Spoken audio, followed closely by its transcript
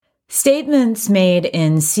Statements made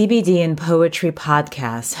in CBD and Poetry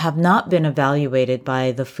podcasts have not been evaluated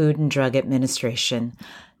by the Food and Drug Administration.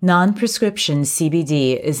 Non-prescription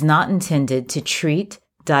CBD is not intended to treat,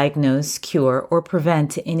 diagnose, cure, or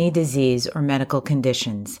prevent any disease or medical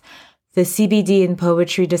conditions. The CBD and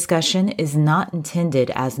Poetry discussion is not intended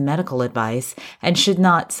as medical advice and should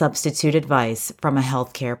not substitute advice from a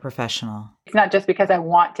healthcare professional. It's not just because I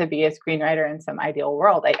want to be a screenwriter in some ideal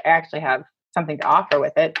world. I actually have something to offer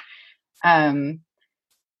with it. And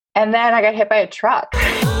then I got hit by a truck.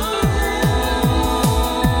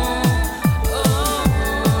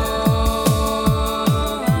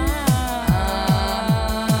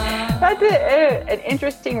 That's an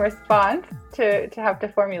interesting response to have to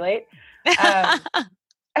formulate. Well,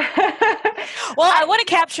 I want to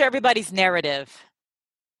capture everybody's narrative.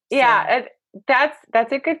 Yeah,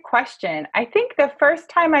 that's a good question. I think the first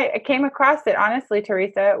time I came across it, honestly,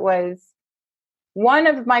 Teresa, was one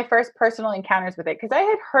of my first personal encounters with it, because I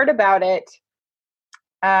had heard about it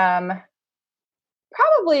probably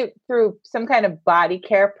through some kind of body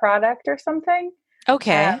care product or something.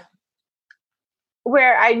 Okay.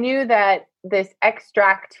 Where I knew that this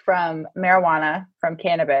extract from marijuana, from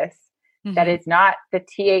cannabis, that is not the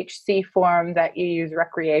THC form that you use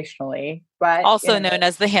recreationally, but also known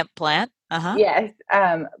as the hemp plant. Yes.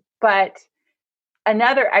 But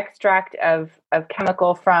another extract of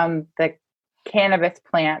chemical from the cannabis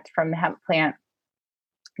plant, from the hemp plant,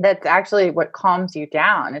 that's actually what calms you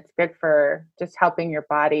down. It's good for just helping your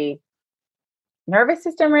body nervous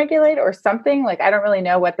system regulate or something. Like, I don't really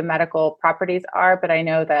know what the medical properties are, but I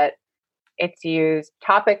know that it's used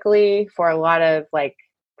topically for a lot of like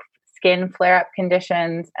skin flare-up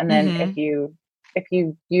conditions. And then if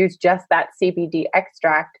you use just that CBD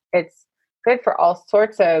extract, it's good for all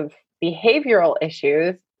sorts of behavioral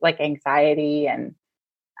issues like anxiety and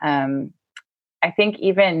I think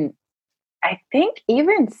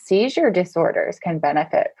even seizure disorders can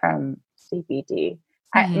benefit from CBD.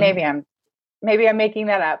 Maybe I'm making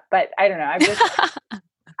that up, but I don't know.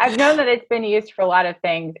 I've known that it's been used for a lot of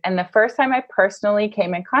things. And the first time I personally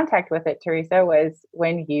came in contact with it, Teresa, was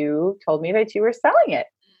when you told me that you were selling it.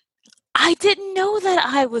 I didn't know that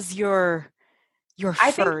I was your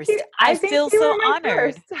first. I feel so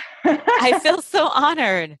honored. I feel so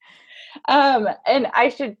honored. And I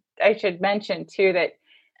should mention too that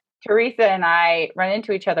Teresa and I run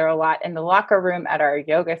into each other a lot in the locker room at our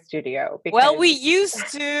yoga studio. Well, we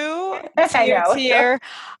used to. Tier.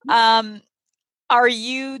 Are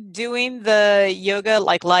you doing the yoga,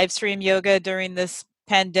 like live stream yoga during this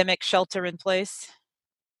pandemic shelter in place?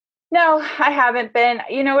 No, I haven't been.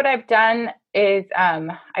 You know what I've done is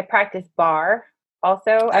I practice bar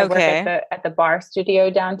also. I work at the bar studio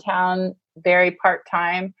downtown, very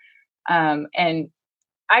part-time. And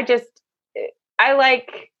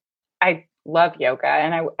I love yoga,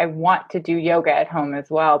 and I want to do yoga at home as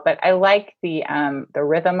well. But I like the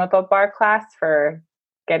rhythm of a bar class for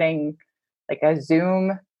getting like a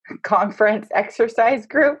Zoom conference exercise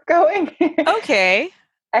group going. Okay.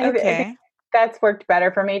 I think that's worked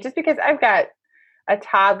better for me, just because I've got a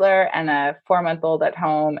toddler and a 4-month-old at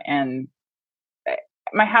home, and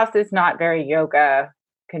my house is not very yoga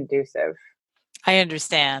conducive. I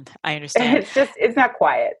understand. It's not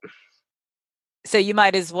quiet. So you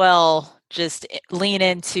might as well just lean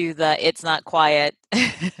into the it's not quiet.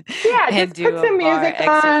 Yeah, just put some music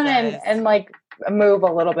on and like move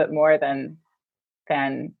a little bit more than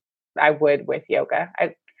I would with yoga.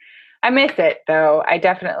 I miss it though.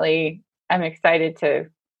 I'm excited to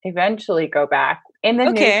eventually go back in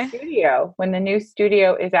the new studio, when the new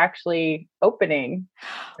studio is actually opening.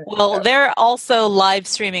 Well, there are also live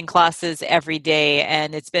streaming classes every day,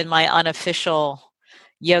 and it's been my unofficial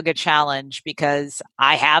yoga challenge because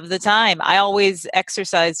I have the time. I always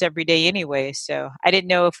exercised every day anyway, so I didn't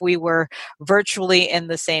know if we were virtually in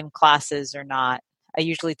the same classes or not. I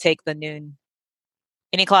usually take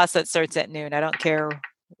any class that starts at noon. I don't care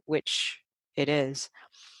which it is.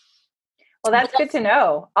 Well, that's good to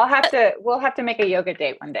know. We'll have to make a yoga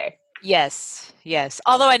date one day. Yes.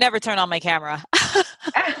 Although I never turn on my camera.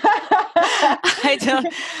 I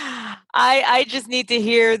don't. I just need to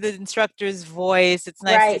hear the instructor's voice. It's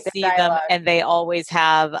nice to see them, and they always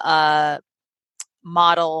have a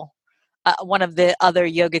model, one of the other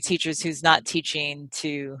yoga teachers who's not teaching,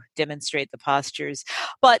 to demonstrate the postures.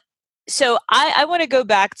 But so I want to go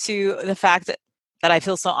back to the fact that I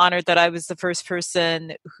feel so honored that I was the first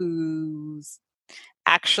person who's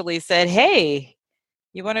actually said, "Hey,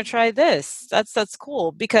 you want to try this?" That's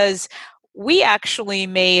cool, because we actually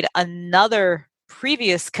made another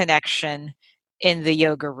previous connection in the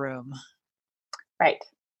yoga room. Right.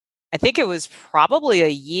 I think it was probably a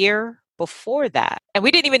year before that. And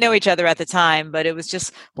we didn't even know each other at the time, but it was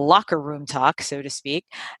just locker room talk, so to speak.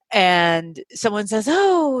 And someone says,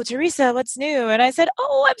 "Oh, Teresa, what's new?" And I said,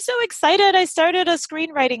 "Oh, I'm so excited. I started a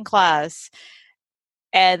screenwriting class."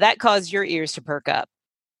 And that caused your ears to perk up.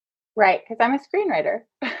 Right, because I'm a screenwriter.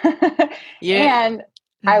 Yeah. And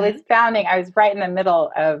I was right in the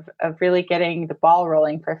middle of really getting the ball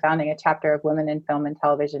rolling for founding a chapter of Women in Film and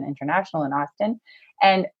Television International in Austin.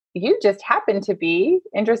 And you just happened to be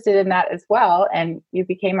interested in that as well. And you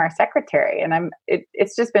became our secretary. And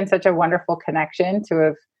it's just been such a wonderful connection to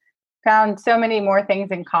have found so many more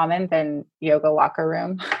things in common than yoga locker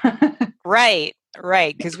room. Right.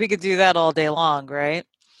 Because we could do that all day long, right?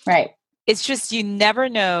 Right. It's just you never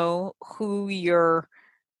know who you're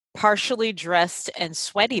partially dressed and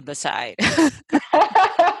sweaty beside. That's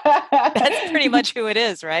pretty much who it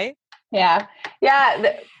is, right? Yeah.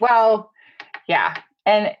 Yeah. Well, yeah.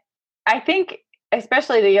 And I think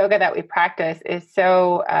especially the yoga that we practice is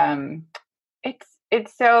so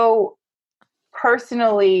it's so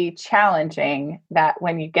personally challenging that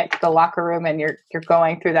when you get to the locker room and you're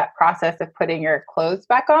going through that process of putting your clothes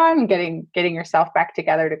back on, getting yourself back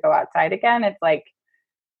together to go outside again, it's like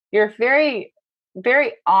you're very,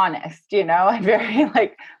 very honest, and very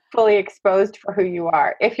like fully exposed for who you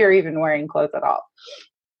are, if you're even wearing clothes at all.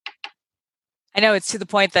 I know it's to the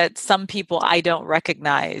point that some people I don't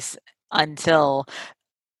recognize until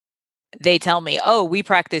they tell me, "Oh, we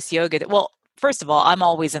practice yoga." Well, first of all, I'm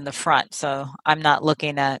always in the front, so I'm not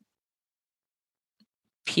looking at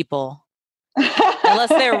people unless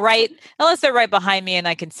they're right behind me and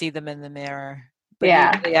I can see them in the mirror. But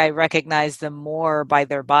usually I recognize them more by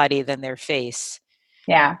their body than their face.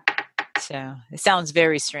 Yeah. So it sounds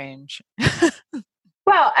very strange.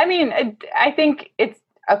 Well, I mean, I think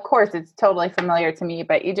of course it's totally familiar to me,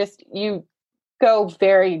 but you go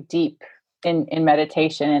very deep in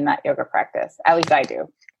meditation in that yoga practice. At least I do.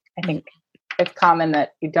 I think it's common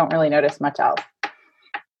that you don't really notice much else.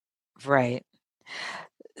 Right.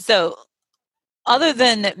 So other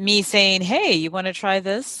than me saying, "Hey, you want to try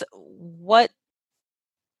this?"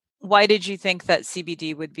 Why did you think that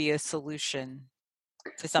CBD would be a solution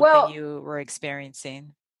to something you were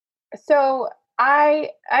experiencing? So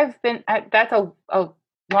I've been, that's a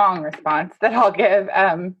long response that I'll give.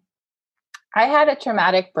 I had a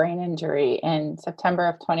traumatic brain injury in September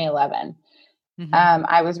of 2011.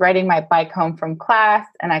 I was riding my bike home from class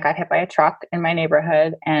and I got hit by a truck in my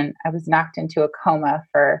neighborhood and I was knocked into a coma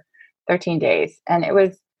for 13 days. And it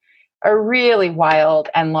was a really wild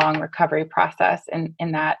and long recovery process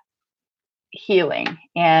in that healing.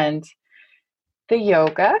 And the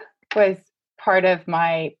yoga was part of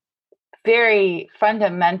my very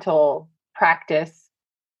fundamental practice,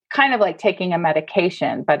 kind of like taking a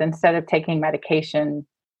medication, but instead of taking medication,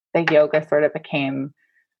 the yoga sort of became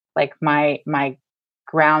like my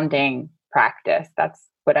grounding practice. That's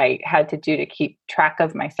what I had to do to keep track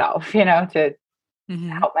of myself, to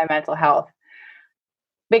help my mental health.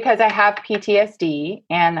 Because I have PTSD,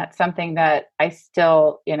 and that's something that I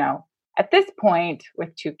still, at this point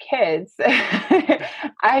with 2 kids,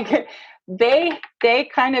 they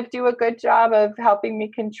kind of do a good job of helping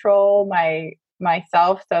me control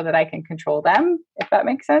myself so that I can control them, if that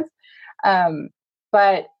makes sense.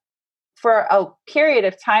 But for a period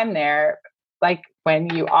of time there, like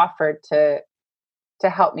when you offered to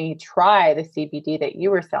help me try the CBD that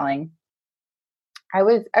you were selling, I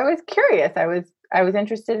was curious. I was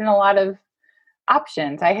interested in a lot of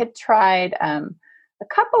options. I had tried a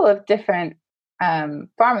couple of different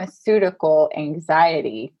pharmaceutical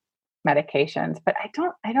anxiety medications, but I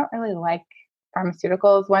don't really like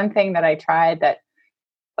pharmaceuticals. One thing that I tried that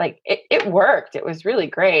like it worked. It was really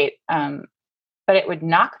great. But it would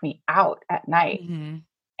knock me out at night.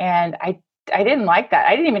 And I didn't like that.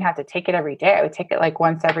 I didn't even have to take it every day. I would take it like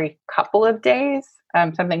once every couple of days,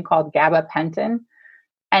 something called gabapentin.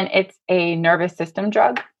 And it's a nervous system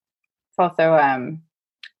drug. It's also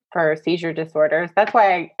for seizure disorders. That's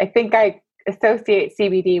why I think I associate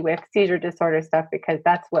CBD with seizure disorder stuff, because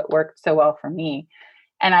that's what worked so well for me.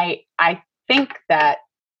 And I think that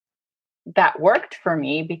worked for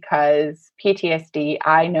me because PTSD,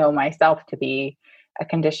 I know myself to be a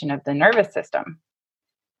condition of the nervous system.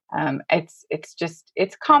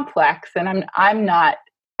 It's complex, and I'm not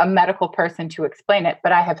a medical person to explain it,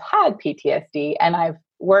 but I have had PTSD and I've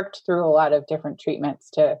worked through a lot of different treatments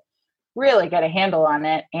to really get a handle on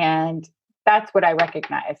it. And that's what I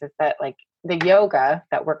recognize, is that like the yoga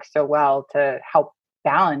that works so well to help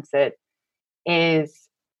balance it is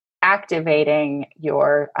activating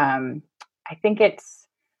your, I think it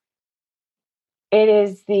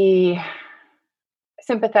is the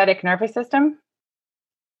sympathetic nervous system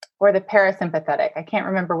or the parasympathetic. I can't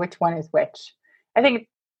remember which one is which. I think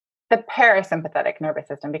the parasympathetic nervous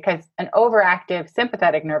system, because an overactive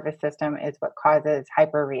sympathetic nervous system is what causes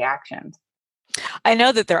hyperreactions. I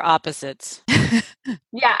know that they're opposites.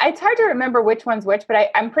 Yeah, it's hard to remember which one's which, but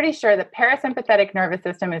I'm pretty sure the parasympathetic nervous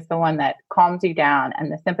system is the one that calms you down, and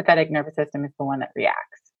the sympathetic nervous system is the one that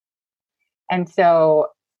reacts. And so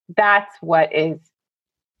that's what is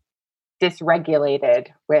dysregulated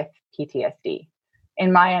with PTSD,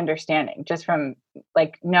 in my understanding, just from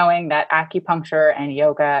like knowing that acupuncture and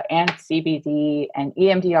yoga and CBD and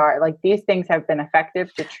EMDR, like these things have been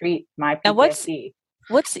effective to treat my PTSD. Now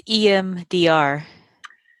what's EMDR?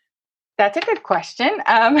 That's a good question.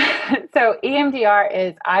 So EMDR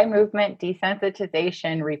is eye movement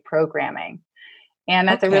desensitization reprogramming. And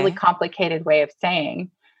that's a really complicated way of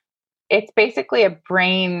saying it's basically a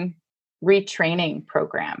brain retraining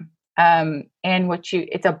program.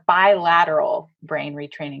 It's a bilateral brain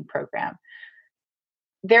retraining program.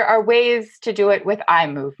 There are ways to do it with eye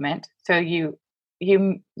movement. So you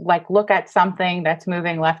like look at something that's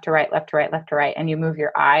moving left to right, left to right, left to right, and you move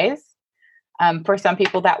your eyes. For some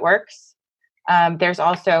people that works. There's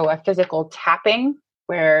also a physical tapping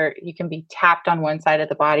where you can be tapped on one side of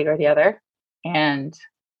the body or the other, and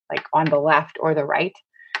like on the left or the right.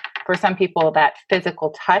 For some people, that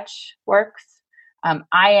physical touch works.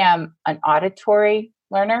 I am an auditory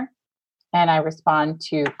learner, and I respond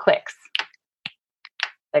to clicks,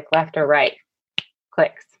 like left or right,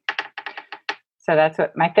 clicks. So that's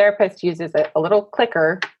what my therapist uses, a little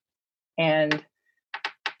clicker, and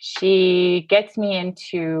she gets me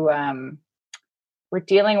into, we're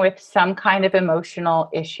dealing with some kind of emotional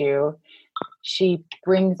issue. She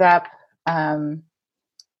brings up,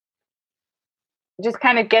 just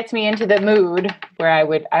kind of gets me into the mood where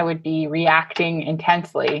I would be reacting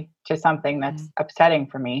intensely to something that's upsetting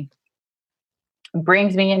for me.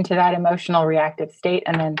 Brings me into that emotional reactive state,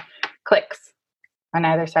 and then clicks on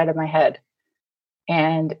either side of my head.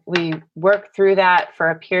 And we work through that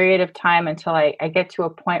for a period of time until I get to a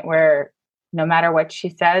point where no matter what she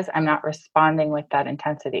says, I'm not responding with that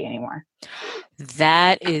intensity anymore.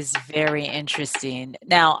 That is very interesting.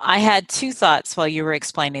 Now, I had two thoughts while you were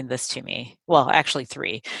explaining this to me. Well, actually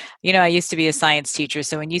three. I used to be a science teacher,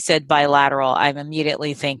 so when you said bilateral, I'm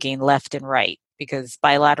immediately thinking left and right, because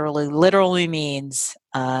bilaterally literally means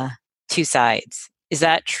two sides. Is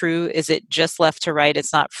that true? Is it just left to right?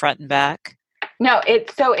 It's not front and back? No,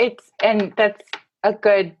 and that's a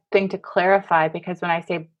good thing to clarify, because when I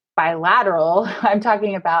say bilateral, I'm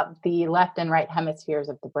talking about the left and right hemispheres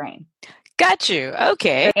of the brain. Got you.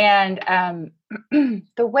 Okay. And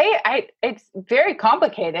the way it's very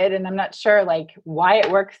complicated, and I'm not sure like why it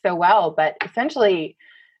works so well, but essentially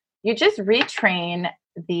you just retrain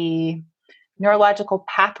the neurological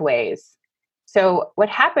pathways. So what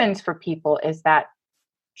happens for people is that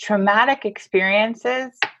traumatic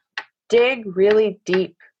experiences dig really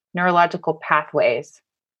deep neurological pathways,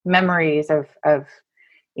 memories of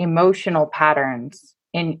emotional patterns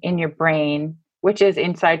in your brain, which is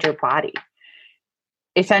inside your body.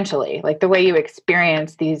 Essentially, like the way you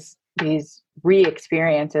experience these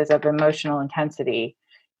re-experiences of emotional intensity,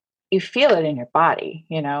 you feel it in your body,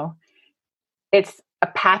 It's a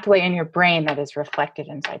pathway in your brain that is reflected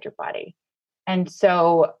inside your body. And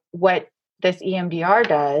so what this EMDR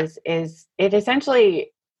does is it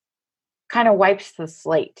essentially kind of wipes the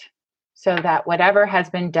slate, so that whatever has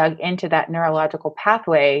been dug into that neurological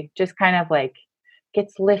pathway just kind of like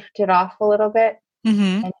gets lifted off a little bit,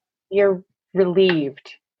 and you're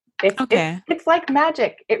relieved. It's like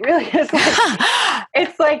magic. It really is.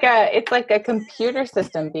 It's like a computer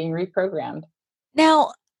system being reprogrammed.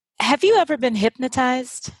 Now, have you ever been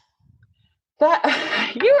hypnotized?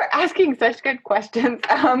 That you are asking such good questions.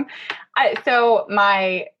 So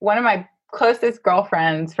one of my closest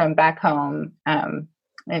girlfriends from back home,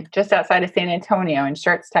 just outside of San Antonio in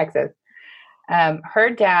Schertz, Texas. Her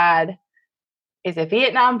dad is a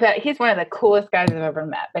Vietnam vet. He's one of the coolest guys I've ever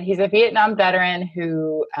met, but he's a Vietnam veteran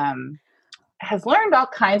who has learned all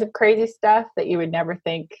kinds of crazy stuff that you would never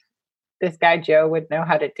think this guy Joe would know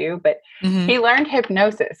how to do. But he learned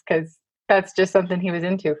hypnosis because that's just something he was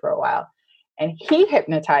into for a while. And he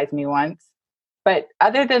hypnotized me once. But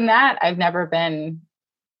other than that, I've never been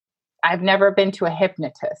to a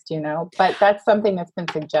hypnotist, but that's something that's been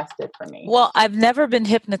suggested for me. Well, I've never been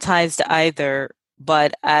hypnotized either,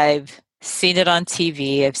 but I've seen it on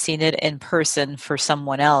TV. I've seen it in person for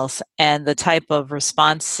someone else. And the type of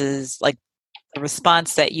responses, like the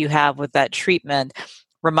response that you have with that treatment,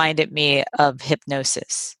 reminded me of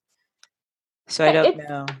hypnosis. So I don't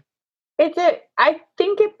know. I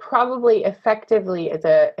think it probably effectively is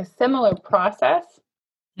a similar process,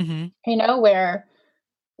 where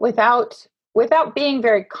without being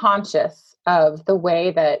very conscious of the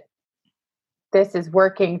way that this is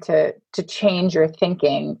working to change your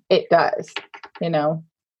thinking, it does.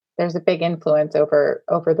 There's a big influence over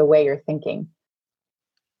the way you're thinking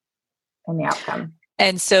and the outcome.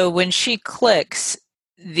 And so when she clicks,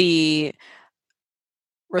 the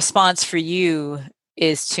response for you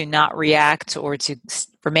is to not react or to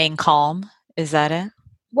remain calm. Is that it?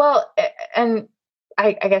 Well, and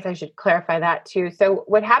I guess I should clarify that too. So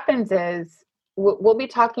what happens is we'll be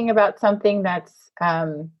talking about something that's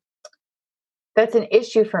an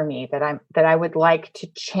issue for me that I would like to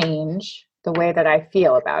change the way that I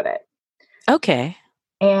feel about it. Okay.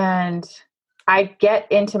 And I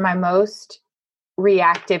get into my most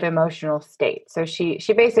reactive emotional state. So she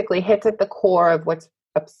basically hits at the core of what's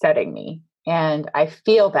upsetting me. And I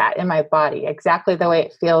feel that in my body, exactly the way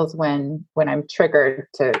it feels when I'm triggered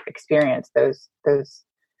to experience those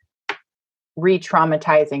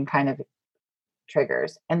re-traumatizing kind of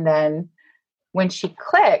triggers. And then when she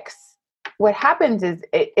clicks, what happens is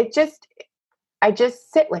I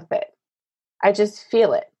just sit with it. I just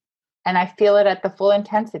feel it. And I feel it at the full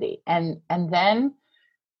intensity. And then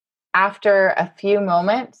after a few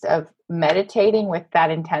moments of meditating with that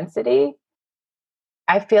intensity,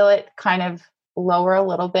 I feel it kind of lower a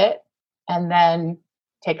little bit, and then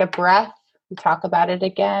take a breath. We talk about it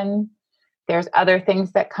again. There's other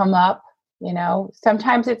things that come up,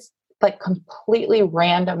 sometimes it's like completely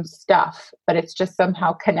random stuff, but it's just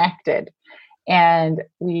somehow connected. And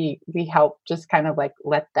we help just kind of like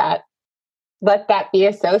let that be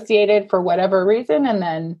associated for whatever reason, and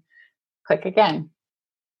then click again.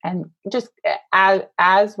 And just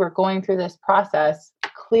as we're going through this process,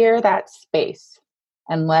 clear that space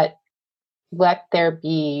and let there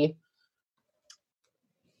be,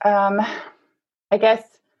 I guess,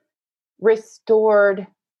 restored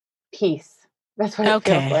peace. That's what it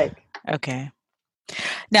feels like. Okay.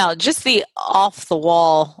 Now, just the off the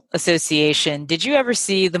wall association. Did you ever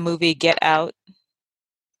see the movie Get Out?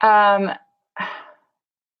 I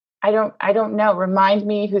don't know. Remind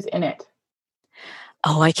me who's in it.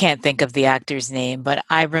 Oh, I can't think of the actor's name, but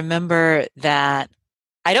I remember that.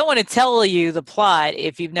 I don't want to tell you the plot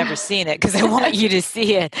if you've never seen it, because I want you to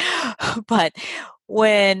see it. But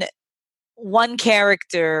when one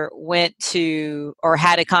character went to or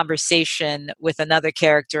had a conversation with another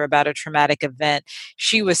character about a traumatic event,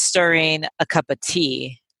 she was stirring a cup of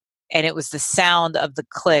tea, and it was the sound of the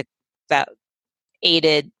click that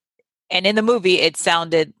aided. And in the movie, it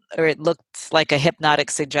sounded, or it looked like a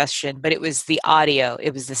hypnotic suggestion, but it was the audio.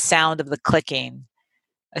 It was the sound of the clicking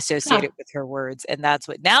associated with her words. And that's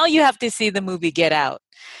what, now you have to see the movie Get Out.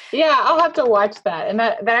 Yeah, I'll have to watch that. And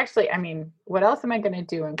that actually, I mean, what else am I going to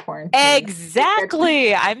do in quarantine?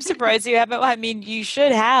 Exactly. I'm surprised you haven't. I mean, you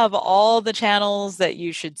should have all the channels that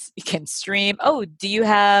you can stream. Oh, do you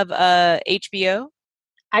have HBO?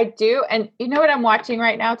 I do. And you know what I'm watching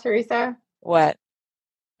right now, Teresa? What?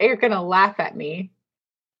 You're going to laugh at me.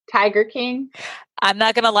 Tiger King. I'm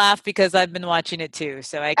not going to laugh because I've been watching it too.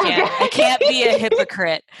 So I can't be a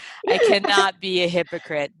hypocrite. I cannot be a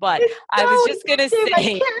hypocrite. But I was just going to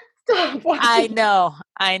say, I know.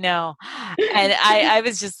 And I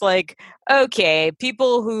was just like, okay,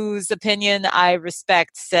 people whose opinion I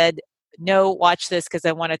respect said, no, watch this because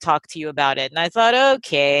I want to talk to you about it. And I thought,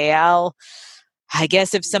 okay, I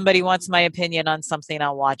guess if somebody wants my opinion on something,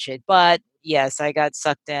 I'll watch it. But yes, I got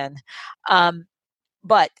sucked in.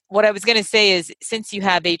 But what I was going to say is, since you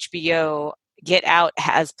have HBO, Get Out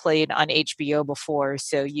has played on HBO before,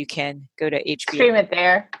 so you can go to HBO. Stream it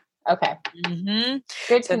there. Okay. Mm-hmm.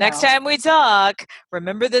 Good. So next time we talk,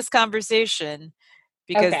 remember this conversation,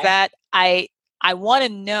 because that I want to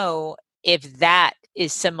know if that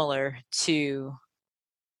is similar to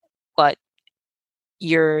what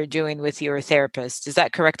you're doing with your therapist. Is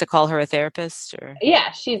that correct to call her a therapist? Or?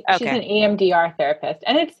 Yeah, she's an EMDR therapist,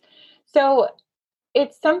 and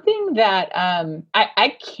it's something that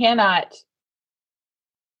I cannot,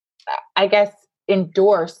 I guess,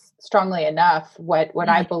 endorse strongly enough what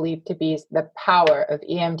I believe to be the power of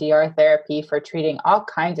EMDR therapy for treating all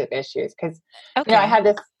kinds of issues. Because I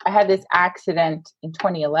had this accident in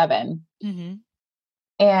 2011,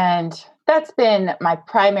 and that's been my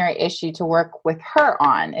primary issue to work with her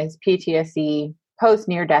on, is PTSD, post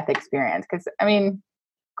near-death experience. Because I mean,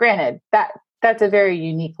 granted, that's a very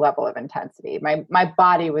unique level of intensity. My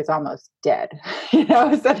body was almost dead,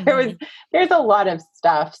 so there's a lot of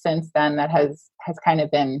stuff since then that has kind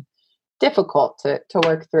of been difficult to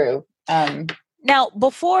work through. Now,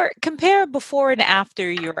 compare before and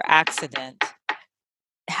after your accident.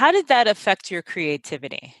 How did that affect your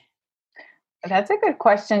creativity? That's a good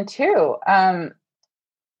question too.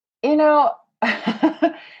 You know,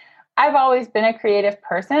 I've always been a creative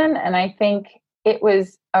person, and I think it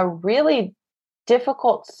was a really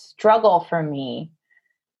difficult struggle for me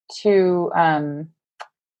to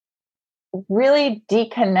really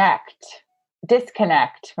disconnect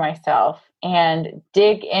myself and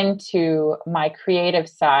dig into my creative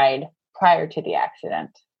side prior to the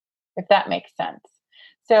accident, if that makes sense.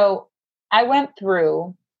 So I went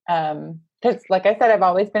through, because like I said, I've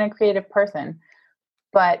always been a creative person,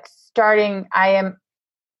 but I am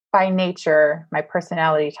by nature, my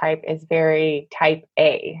personality type is very type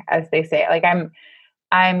A, as they say. Like I'm,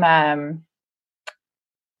 I'm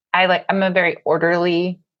a very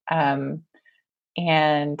orderly, and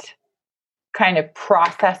kind of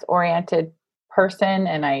process oriented person.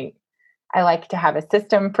 And I like to have a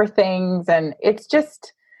system for things. And it's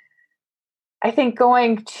just, I think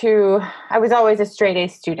I was always a straight A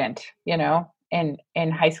student, in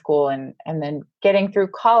high school and then getting through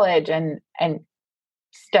college and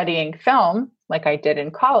studying film like I did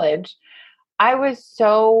in college. I was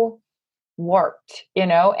so warped,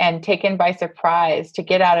 and taken by surprise to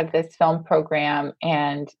get out of this film program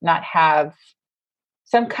and not have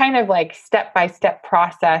some kind of like step-by-step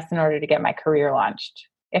process in order to get my career launched,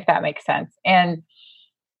 if that makes sense. And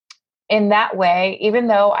in that way, even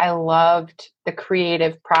though I loved the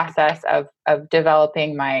creative process of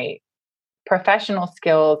developing my professional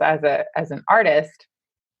skills as an artist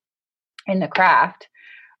in the craft,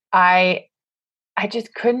 I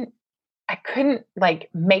just couldn't like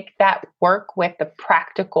make that work with the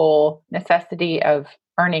practical necessity of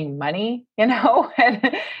earning money, and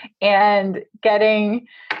getting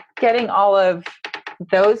all of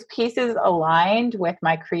those pieces aligned with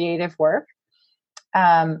my creative work.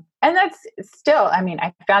 And that's still,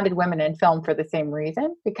 I founded Women in Film for the same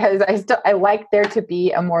reason, because I like there to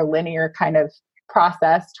be a more linear kind of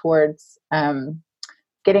process towards,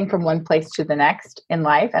 getting from one place to the next in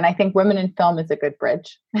life. And I think Women in Film is a good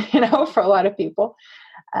bridge, for a lot of people.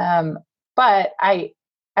 But I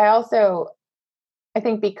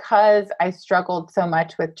think because I struggled so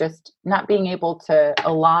much with just not being able to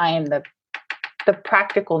align the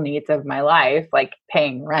practical needs of my life, like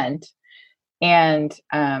paying rent and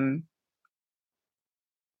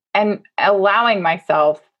allowing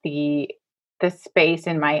myself the space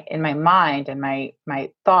in my mind and my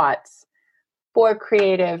thoughts for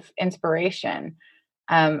creative inspiration.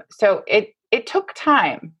 So it took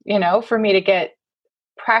time, for me to get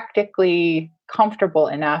practically comfortable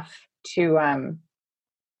enough to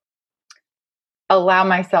allow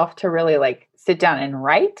myself to really like sit down and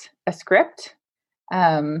write a script.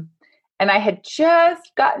 And I had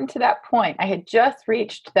just gotten to that point. I had just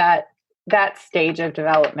reached that stage of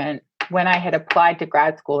development when I had applied to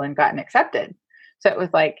grad school and gotten accepted. So it was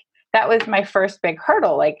like, that was my first big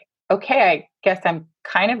hurdle. Like, okay, I guess I'm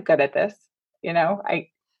kind of good at this.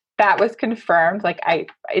 That was confirmed. Like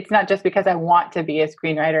it's not just because I want to be a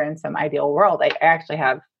screenwriter in some ideal world. I actually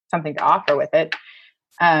have something to offer with it.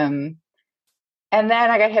 And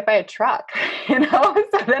then I got hit by a truck, so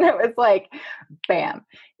then it was like, bam.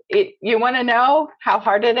 You want to know how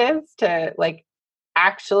hard it is to like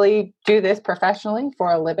actually do this professionally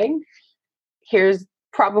for a living? Here's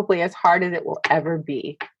probably as hard as it will ever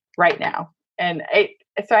be right now. And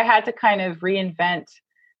so I had to kind of reinvent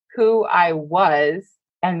who I was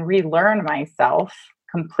and relearn myself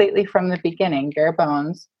completely from the beginning, bare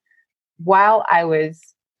bones, while I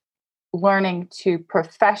was learning to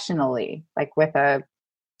professionally, like with a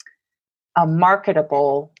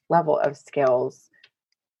marketable level of skills,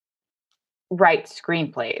 write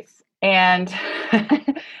screenplays. And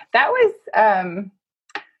that was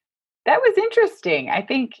interesting. I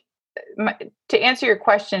think to answer your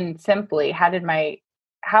question simply, how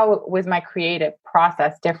was my creative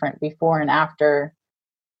process different before and after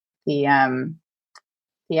the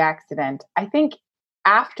accident? I think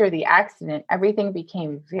after the accident, everything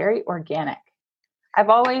became very organic. I've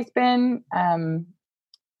always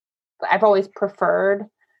preferred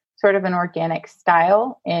sort of an organic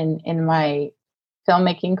style in my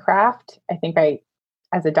filmmaking craft. I think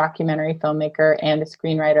as a documentary filmmaker and a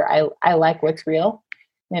screenwriter, I like what's real,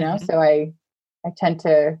 so I tend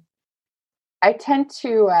to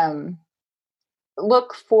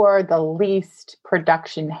look for the least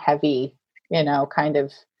production heavy, kind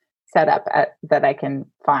of setup that I can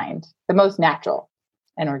find, the most natural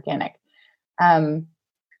and organic. But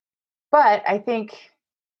I think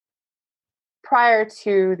prior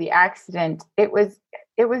to the accident, it was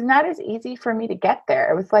not as easy for me to get there.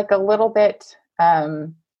 It was like a little bit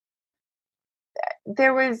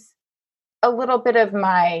there was a little bit of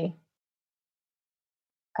my,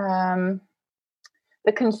 the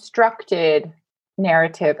constructed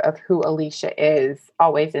narrative of who Alicia is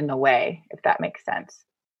always in the way, if that makes sense.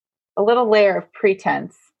 A little layer of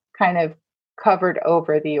pretense kind of covered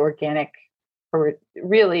over the organic or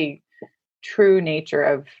really true nature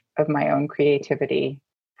of my own creativity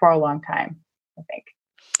for a long time, I think.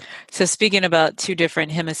 So speaking about two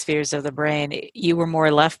different hemispheres of the brain, you were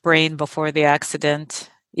more left brain before the accident,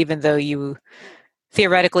 even though you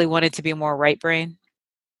theoretically wanted to be more right brain?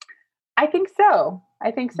 I think so.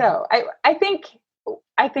 I think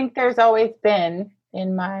there's always been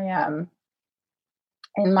in my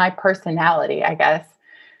personality, I guess,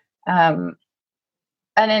 an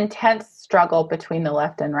intense struggle between the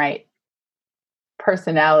left and right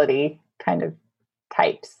personality kind of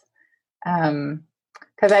types.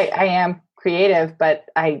 Because I am creative, but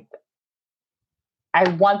I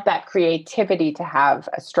want that creativity to have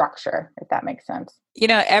a structure, if that makes sense. You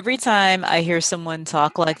know, every time I hear someone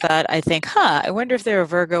talk like that, I think, I wonder if they're a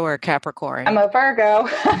Virgo or a Capricorn. I'm a Virgo.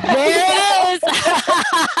 There it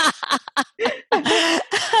is.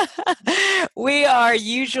 We are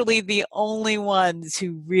usually the only ones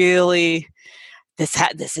who really,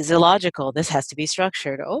 this is illogical. This has to be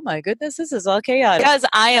structured. Oh my goodness, this is all chaotic. Because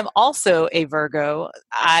I am also a Virgo,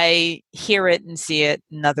 I hear it and see it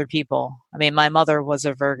in other people. I mean, my mother was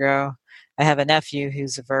a Virgo. I have a nephew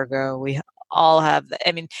who's a Virgo. We all have,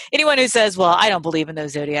 anyone who says, well, I don't believe in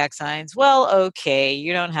those zodiac signs. Well, okay,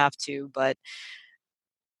 you don't have to, but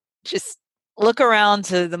just look around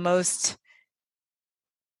to the most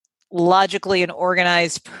logically and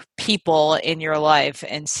organized people in your life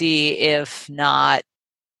and see if not,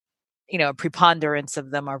 a preponderance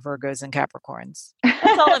of them are Virgos and Capricorns.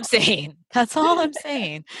 That's all I'm saying. That's all I'm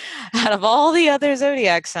saying. Out of all the other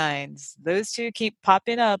zodiac signs, those two keep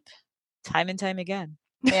popping up time and time again.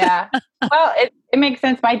 Yeah. Well, it makes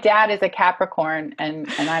sense. My dad is a Capricorn and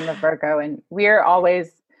I'm a Virgo, and we're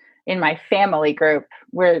always in my family group.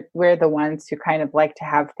 We're the ones who kind of like to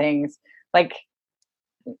have things like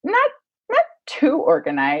not too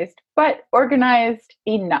organized, but organized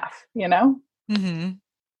enough, Mm-hmm.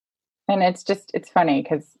 And it's funny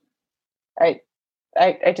because I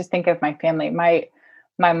just think of my family. My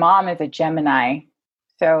mom is a Gemini,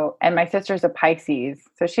 and my sister's a Pisces,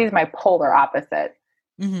 so she's my polar opposite.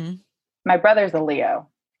 Mm-hmm. My brother's a Leo,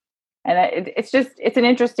 and it's an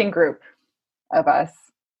interesting group of us.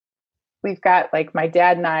 We've got like my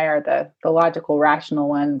dad and I are the logical, rational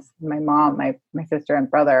ones. My mom, my sister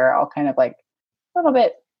and brother are all kind of like a little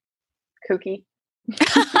bit kooky.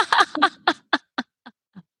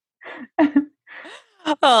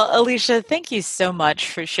 Well, Alicia, thank you so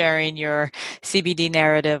much for sharing your CBD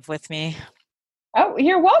narrative with me. Oh,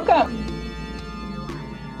 you're welcome.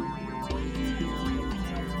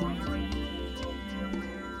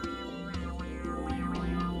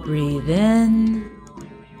 Breathe in,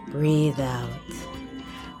 breathe out.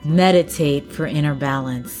 Meditate for inner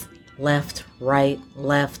balance. Left, right,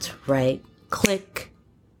 click.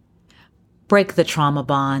 Break the trauma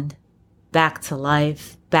bond. Back to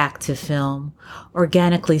life, back to film.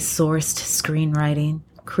 Organically sourced screenwriting,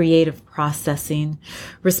 creative processing,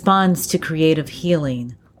 responds to creative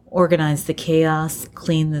healing. Organize the chaos,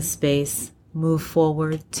 clean the space, move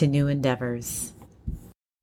forward to new endeavors.